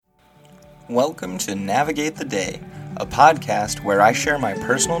Welcome to Navigate the Day, a podcast where I share my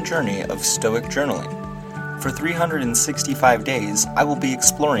personal journey of Stoic journaling. For 365 days, I will be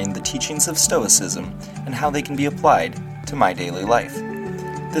exploring the teachings of Stoicism and how they can be applied to my daily life.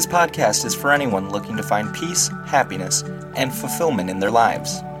 This podcast is for anyone looking to find peace, happiness, and fulfillment in their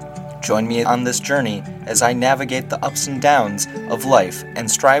lives. Join me on this journey as I navigate the ups and downs of life and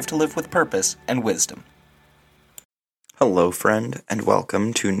strive to live with purpose and wisdom. Hello, friend, and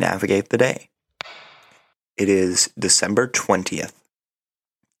welcome to Navigate the Day. It is December 20th,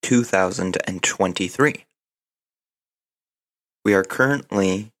 2023. We are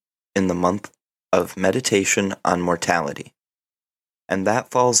currently in the month of meditation on mortality, and that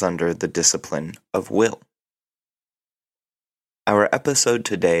falls under the discipline of will. Our episode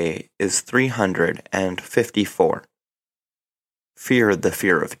today is 354, Fear the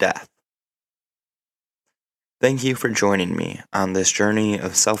Fear of Death. Thank you for joining me on this journey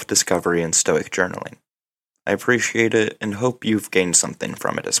of self-discovery and Stoic journaling. I appreciate it and hope you've gained something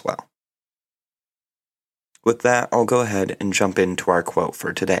from it as well. With that, I'll go ahead and jump into our quote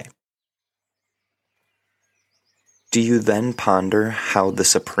for today. Do you then ponder how the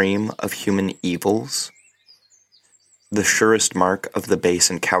supreme of human evils, the surest mark of the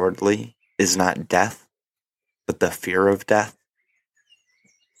base and cowardly, is not death, but the fear of death?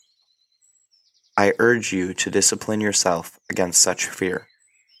 I urge you to discipline yourself against such fear.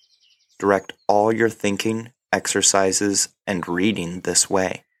 Direct all your thinking, exercises, and reading this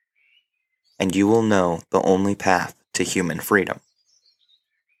way, and you will know the only path to human freedom.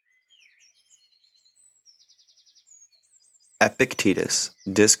 Epictetus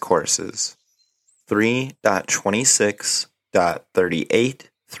Discourses 3.26.38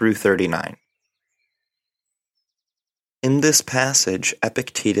 through 39. In this passage,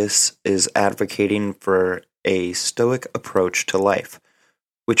 Epictetus is advocating for a Stoic approach to life,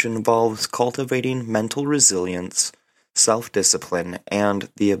 which involves cultivating mental resilience, self-discipline, and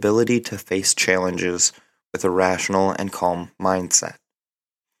the ability to face challenges with a rational and calm mindset.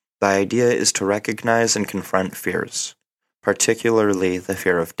 The idea is to recognize and confront fears, particularly the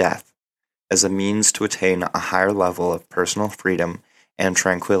fear of death, as a means to attain a higher level of personal freedom and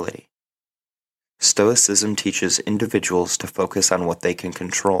tranquility. Stoicism teaches individuals to focus on what they can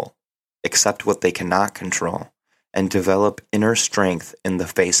control, accept what they cannot control, and develop inner strength in the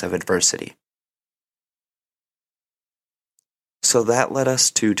face of adversity. So that led us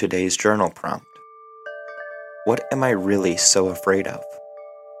to today's journal prompt. What am I really so afraid of?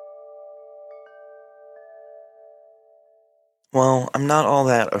 Well, I'm not all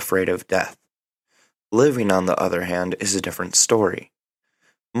that afraid of death. Living, on the other hand, is a different story.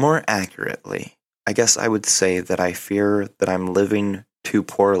 More accurately, I guess I would say that I fear that I'm living too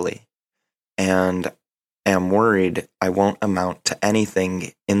poorly, and am worried I won't amount to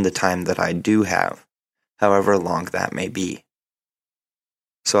anything in the time that I do have, however long that may be.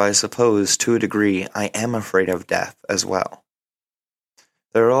 So I suppose, to a degree, I am afraid of death as well.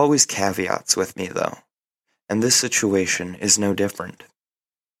 There are always caveats with me, though, and this situation is no different.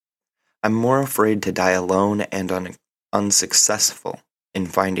 I'm more afraid to die alone and unsuccessful in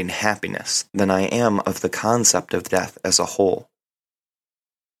finding happiness than I am of the concept of death as a whole.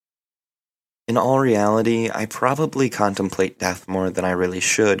 In all reality, I probably contemplate death more than I really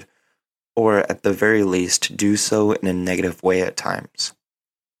should, or at the very least do so in a negative way at times.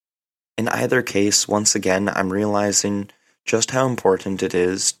 In either case, once again, I'm realizing just how important it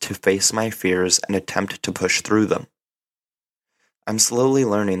is to face my fears and attempt to push through them. I'm slowly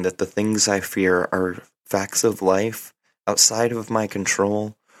learning that the things I fear are facts of life, outside of my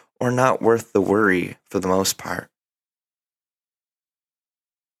control, or not worth the worry for the most part.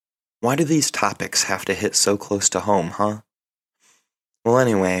 Why do these topics have to hit so close to home, huh? Well,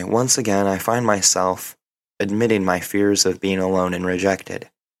 anyway, once again, I find myself admitting my fears of being alone and rejected,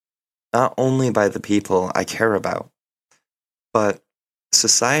 not only by the people I care about, but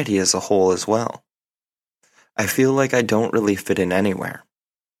society as a whole as well. I feel like I don't really fit in anywhere.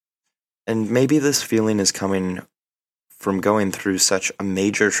 And maybe this feeling is coming from going through such a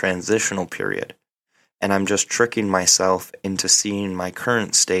major transitional period, and I'm just tricking myself into seeing my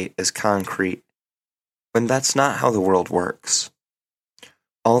current state as concrete, when that's not how the world works.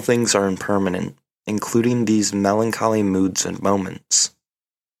 All things are impermanent, including these melancholy moods and moments.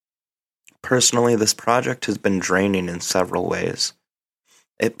 Personally, this project has been draining in several ways.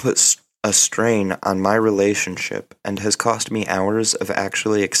 It puts a strain on my relationship and has cost me hours of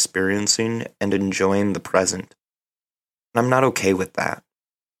actually experiencing and enjoying the present. And I'm not okay with that.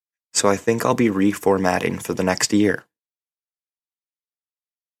 So I think I'll be reformatting for the next year.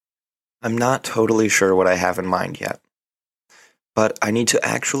 I'm not totally sure what I have in mind yet, But I need to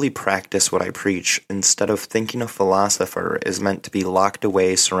actually practice what I preach instead of thinking a philosopher is meant to be locked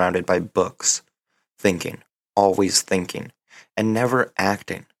away surrounded by books, thinking, always thinking, and never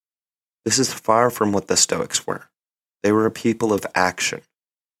acting. This is far from what the Stoics were. They were a people of action,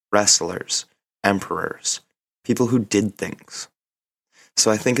 wrestlers, emperors, people who did things.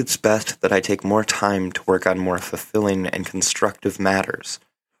 So I think it's best that I take more time to work on more fulfilling and constructive matters,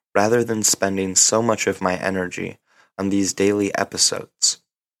 rather than spending so much of my energy on these daily episodes.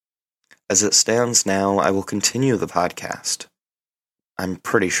 As it stands now, I will continue the podcast. I'm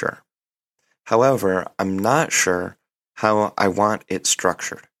pretty sure. However, I'm not sure how I want it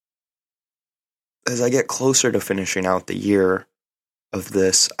structured. As I get closer to finishing out the year of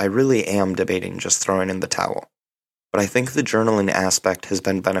this, I really am debating just throwing in the towel. But I think the journaling aspect has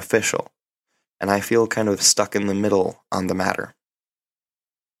been beneficial, and I feel kind of stuck in the middle on the matter.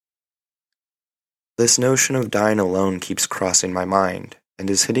 This notion of dying alone keeps crossing my mind, and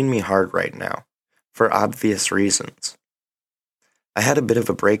is hitting me hard right now, for obvious reasons. I had a bit of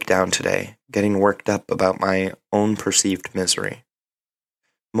a breakdown today, getting worked up about my own perceived misery.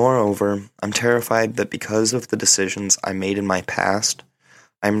 Moreover, I'm terrified that because of the decisions I made in my past,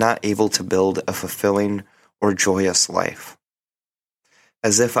 I'm not able to build a fulfilling or joyous life.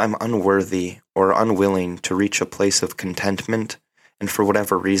 As if I'm unworthy or unwilling to reach a place of contentment, and for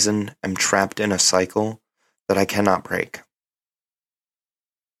whatever reason, I'm trapped in a cycle that I cannot break.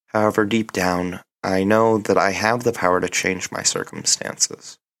 However, deep down, I know that I have the power to change my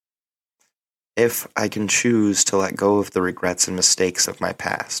circumstances. If I can choose to let go of the regrets and mistakes of my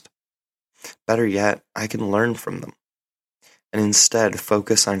past. Better yet, I can learn from them, and instead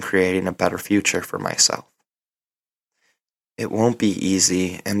focus on creating a better future for myself. It won't be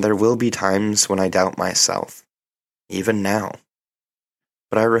easy, and there will be times when I doubt myself, even now.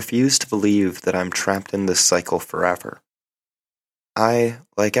 But I refuse to believe that I'm trapped in this cycle forever. I,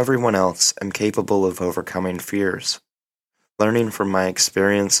 like everyone else, am capable of overcoming fears, learning from my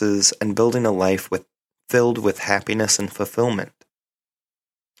experiences, and building a life filled with happiness and fulfillment.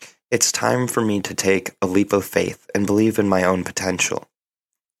 It's time for me to take a leap of faith and believe in my own potential,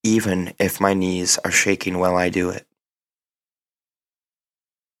 even if my knees are shaking while I do it.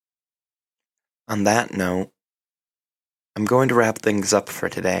 On that note, I'm going to wrap things up for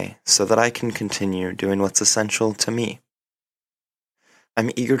today so that I can continue doing what's essential to me.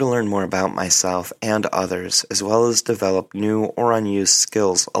 I'm eager to learn more about myself and others, as well as develop new or unused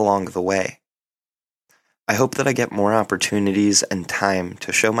skills along the way. I hope that I get more opportunities and time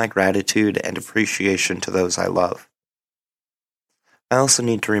to show my gratitude and appreciation to those I love. I also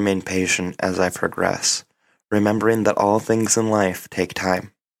need to remain patient as I progress, remembering that all things in life take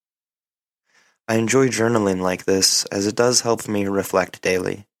time. I enjoy journaling like this as it does help me reflect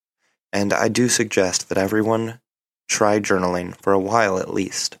daily, and I do suggest that everyone try journaling for a while at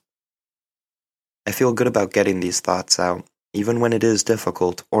least. I feel good about getting these thoughts out, even when it is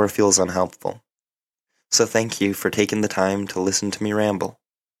difficult or feels unhelpful. So thank you for taking the time to listen to me ramble.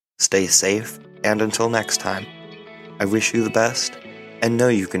 Stay safe, and until next time, I wish you the best, and know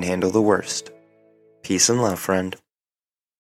you can handle the worst. Peace and love, friend.